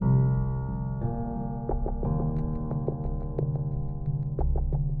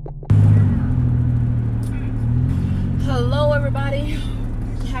everybody.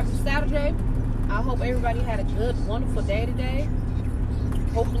 Happy Saturday. I hope everybody had a good, wonderful day today.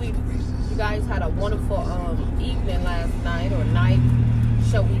 Hopefully you guys had a wonderful evening last night, or night,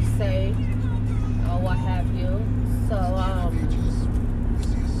 shall we say, or what have you. So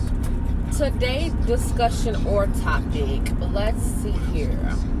today's discussion or topic, let's see here.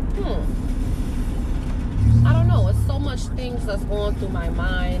 I don't know. It's so much things that's going through my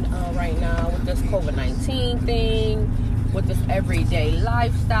mind right now with this COVID-19 thing, with this everyday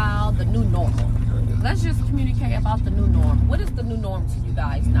lifestyle, the new normal. Let's just communicate about the new norm. What is the new norm to you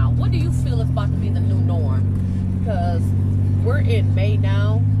guys now? What do you feel is about to be the new norm? Because we're in May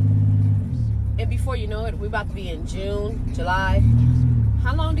now, and before you know it, we're about to be in June, July.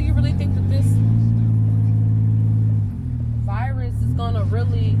 How long do you really think that this virus is gonna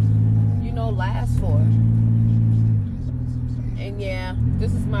really, last for? And yeah,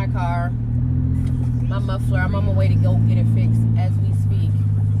 this is my car, my muffler. I'm on my way to go get it fixed as we speak.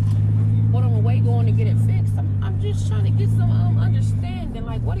 But on the way going to get it fixed, I'm just trying to get some understanding.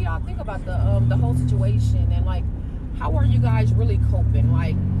 Like, what do y'all think about the whole situation? And like, how are you guys really coping?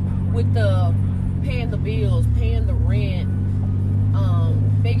 Like, with the paying the bills, paying the rent,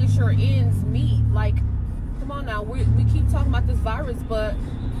 making sure ends meet. Like, come on now, we keep talking about this virus, but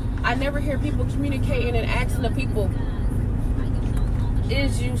I never hear people communicating and asking the people,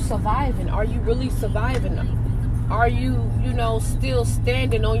 is you surviving? Are you really surviving? Are you, still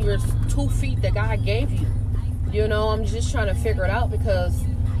standing on your 2 feet that God gave you? I'm just trying to figure it out, because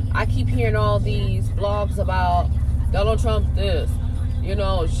I keep hearing all these blogs about Donald Trump this,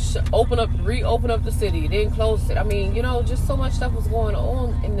 reopen up the city, then close it. I mean, just so much stuff was going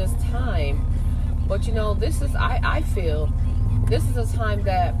on in this time. But, this is, I feel, this is a time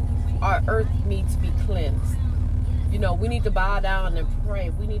that our earth needs to be cleansed. We need to bow down and pray.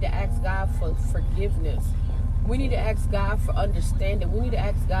 We need to ask God for forgiveness. We need to ask God for understanding. We need to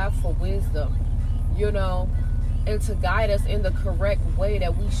ask God for wisdom, and to guide us in the correct way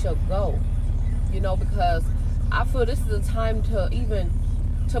that we should go, because I feel this is a time to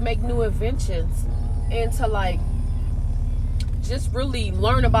make new inventions and to just really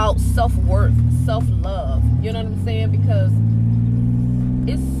learn about self-worth, self-love. You know what I'm saying? Because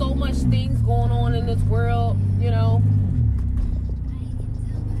it's so much things going on in this world,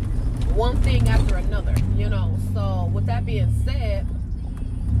 one thing after another, So with that being said,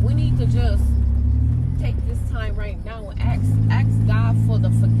 we need to just take this time right now and ask God for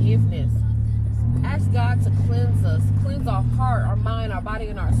the forgiveness. Ask God to cleanse our heart, our mind, our body,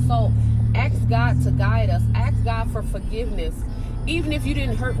 and our soul. Ask God to guide us. Ask God for forgiveness. Even if you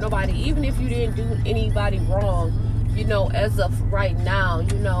didn't hurt nobody, even if you didn't do anybody wrong, as of right now,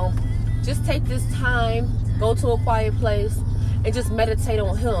 just take this time, go to a quiet place, and just meditate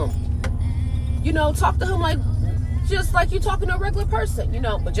on Him. Talk to Him just like you talking to a regular person,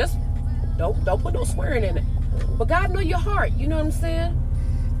 but just don't put no swearing in it. But God know your heart, you know what I'm saying?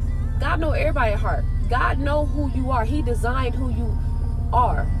 God know everybody's heart. God know who you are. He designed who you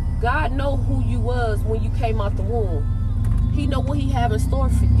are. God know who you was when you came out the womb. He know what He have in store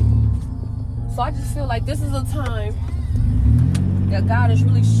for you. So I just feel like this is a time that God is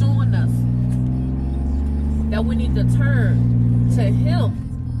really showing us that we need to turn to Him.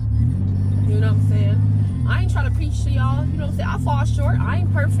 You know what I'm saying? I ain't trying to preach to y'all. You know what I'm saying? I fall short. I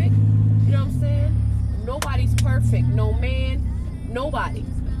ain't perfect. You know what I'm saying? Nobody's perfect. No man. Nobody.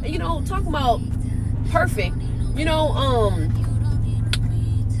 And talking about perfect,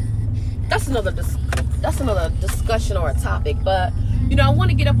 that's another discussion or a topic. But I want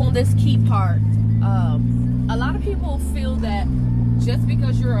to get up on this key part. A lot of people feel that just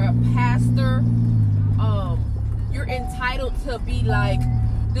because you're a pastor, you're entitled to be like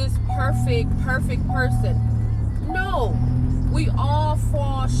this perfect person. No, we all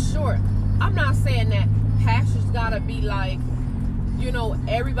fall short. I'm not saying that pastors gotta be like,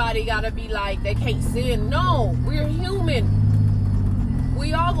 everybody gotta be like they can't sin. No, we're human.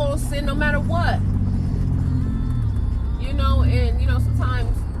 We all gonna sin no matter what. And sometimes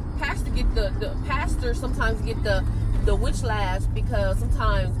pastors sometimes get the witch lash, because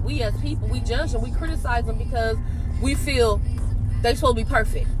sometimes we as people, we judge them, we criticize them because we feel they supposed to be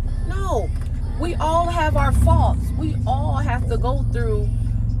perfect. No, we all have our faults. We all have to go through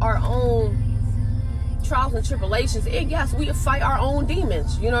our own trials and tribulations. And yes, we fight our own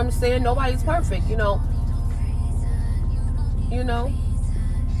demons. You know what I'm saying? Nobody's perfect,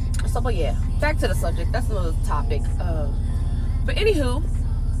 So, but yeah, back to the subject. That's another topic. But anywho,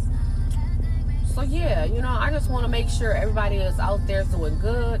 so yeah, I just want to make sure everybody is out there doing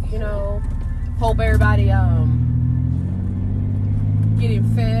good. Hope everybody getting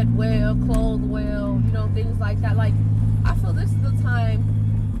fed well, clothed well, things like that. Like, I feel this is the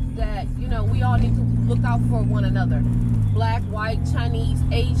time that, you know, we all need to look out for one another. Black, white, Chinese,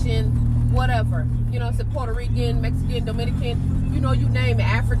 Asian, whatever. You know, it's Puerto Rican, Mexican, Dominican, you know, you name it,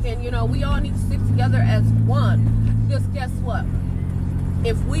 African, you know, we all need to stick together as one. Because guess what?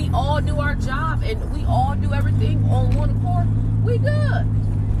 If we all do our job and we all do everything on one accord, we good.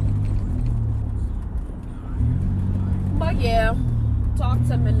 But yeah, talk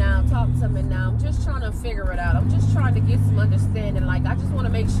to me now. I'm just trying to figure it out. I'm just trying to get some understanding. Like, I just want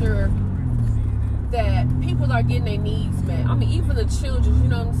to make sure that people are getting their needs met. I mean, even the children, you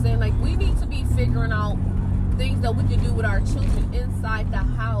know what I'm saying? Like, we need to be figuring out things that we can do with our children inside the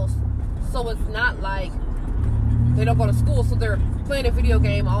house, so it's not like they don't go to school, so they're playing a video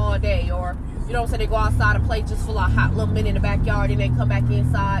game all day, or, you know what I'm saying, they go outside and play just for a hot little minute in the backyard, and they come back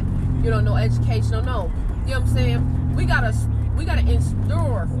inside, you know, no educational, no. You know what I'm saying? We gotta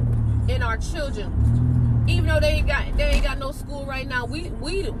instill in our children, even though they ain't got no school right now. We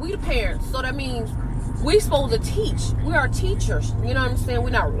the parents, so that means we supposed to teach. We are teachers. You know what I'm saying? We're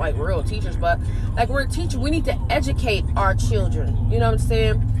not like real teachers, but like we're teachers. We need to educate our children. You know what I'm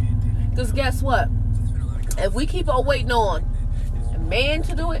saying? Because guess what? If we keep on waiting on a man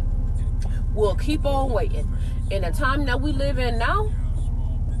to do it, we'll keep on waiting. In the time that we live in now,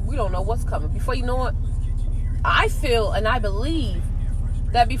 we don't know what's coming. Before you know it, I feel and I believe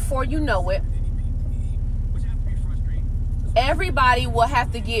that before you know it, everybody will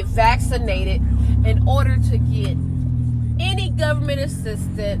have to get vaccinated in order to get any government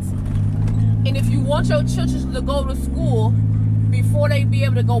assistance. And if you want your children to go to school before they be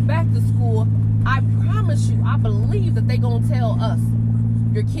able to go back to school, I promise you, I believe that they gonna tell us,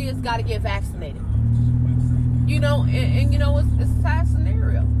 your kids got to get vaccinated. You know, and you know, it's a sad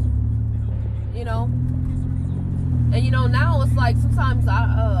scenario. You know, and you know, now it's like sometimes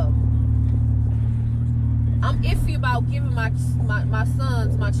I'm iffy about giving my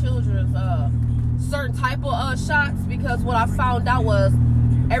sons, my children, certain type of shots, because what I found out was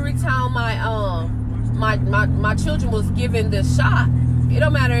every time my children was given this shot, it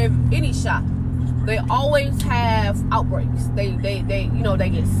don't matter if any shot, they always have outbreaks. They you know, they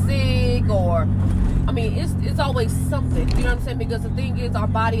get sick, or I mean, it's always something. You know what I'm saying? Because the thing is, our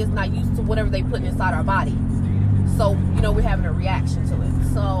body is not used to whatever they put inside our body. So, you know, we're having a reaction to it.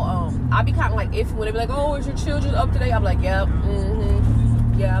 So, I be kind of like iffy when they be like, oh, is your children up to date? I'm like, yep,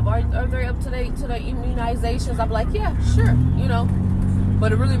 yeah, are they up to date to the immunizations? I'm like, yeah, sure, you know.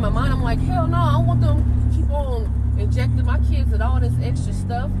 But really in my mind, I'm like, hell no, I don't want them to keep on injecting my kids with all this extra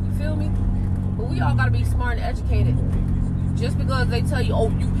stuff. You feel me? But we all got to be smart and educated. Just because they tell you, oh,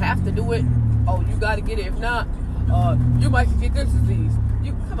 you have to do it, oh, you got to get it. If not, you might get this disease.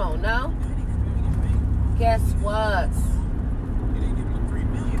 You come on now. Guess what?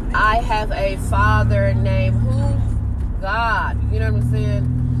 I have a father named who? God. You know what I'm saying?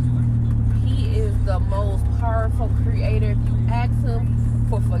 He is the most powerful creator. If you ask him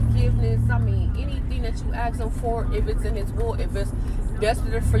for forgiveness, I mean, anything that you ask him for, if it's in his will, if it's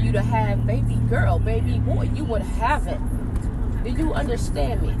destined for you to have, baby girl, baby boy, you would have it. Do you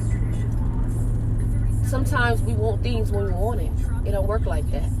understand me? Sometimes we want things when we want it. It don't work like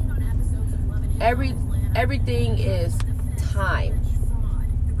that. Everything is time.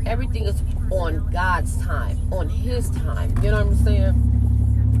 Everything is on God's time, on His time. You know what I'm saying?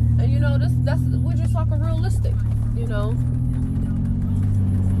 And you know, we're just talking realistic. You know,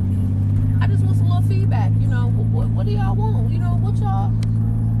 I just want some little feedback. You know, what do y'all want? You know, what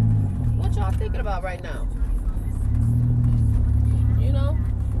y'all thinking about right now? You know,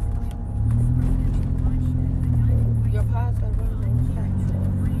 your past.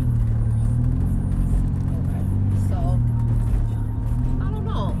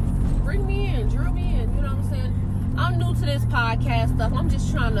 Bring me in, drill me in, you know what I'm saying? I'm new to this podcast stuff. I'm just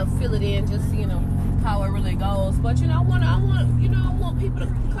trying to fill it in, just, you know, how it really goes. But, you know, I want people to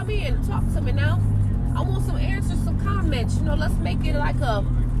come in and talk to me now. I want some answers, some comments. You know, let's make it like not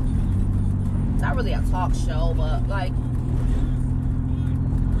really a talk show, but like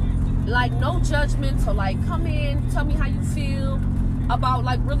no judgment. So, like, come in, tell me how you feel about,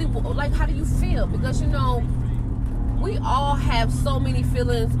 like, really, like, how do you feel? Because, you know, we all have so many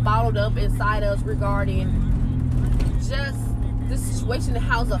feelings bottled up inside us regarding just the situation and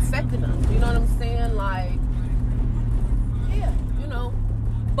how it's affecting us. You know what I'm saying? Like, yeah, you know.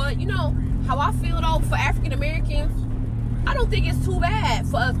 But, you know, how I feel, though, for African Americans, I don't think it's too bad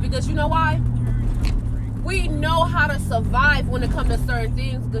for us, because you know why? We know how to survive when it comes to certain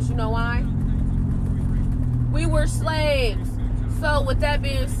things, because you know why? We were slaves. So, with that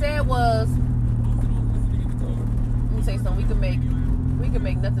being said, say something, we can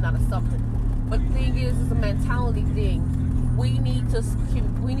make nothing out of something. But the thing is, it's a mentality thing. We need to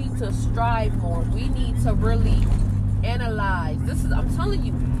strive more. We need to really analyze. I'm telling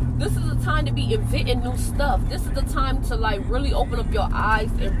you, this is the time to be inventing new stuff. This is the time to like really open up your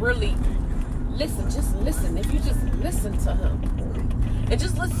eyes and really listen. Just listen. If you just listen to him and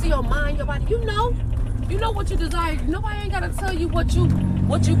just listen to your mind, your body, you know what you desire. Nobody ain't gotta tell you what you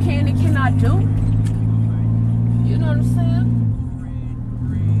can and cannot do. You know what I'm saying?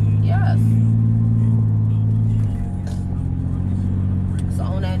 Yes. So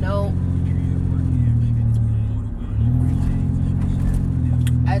on that note,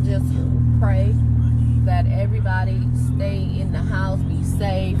 I just pray that everybody stay in the house, be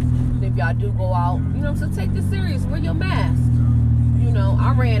safe. And if y'all do go out, so take this serious. Wear your mask.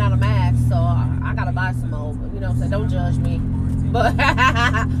 I ran out of masks, so I gotta buy some more. But, don't judge me. But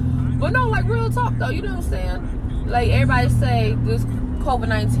no, like real talk though. You know what I'm saying? Like everybody say this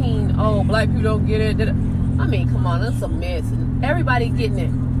COVID-19. Oh, black people don't get it. I mean, come on, that's a myth. Everybody getting it.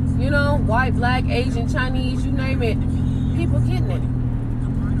 White, black, Asian, Chinese, you name it. People getting it.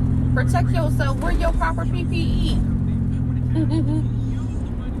 Protect yourself. Wear your proper PPE.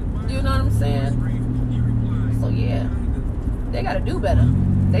 You know what I'm saying? So yeah, they got to do better.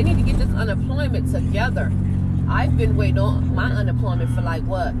 They need to get this unemployment together. I've been waiting on my unemployment for like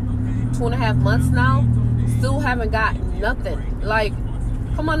what, 2.5 months now. Still haven't got nothing. Like,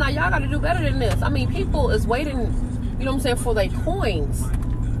 come on now, y'all got to do better than this. I mean, people is waiting, for their coins.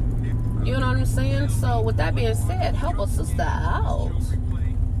 You know what I'm saying? So with that being said, help a sister out.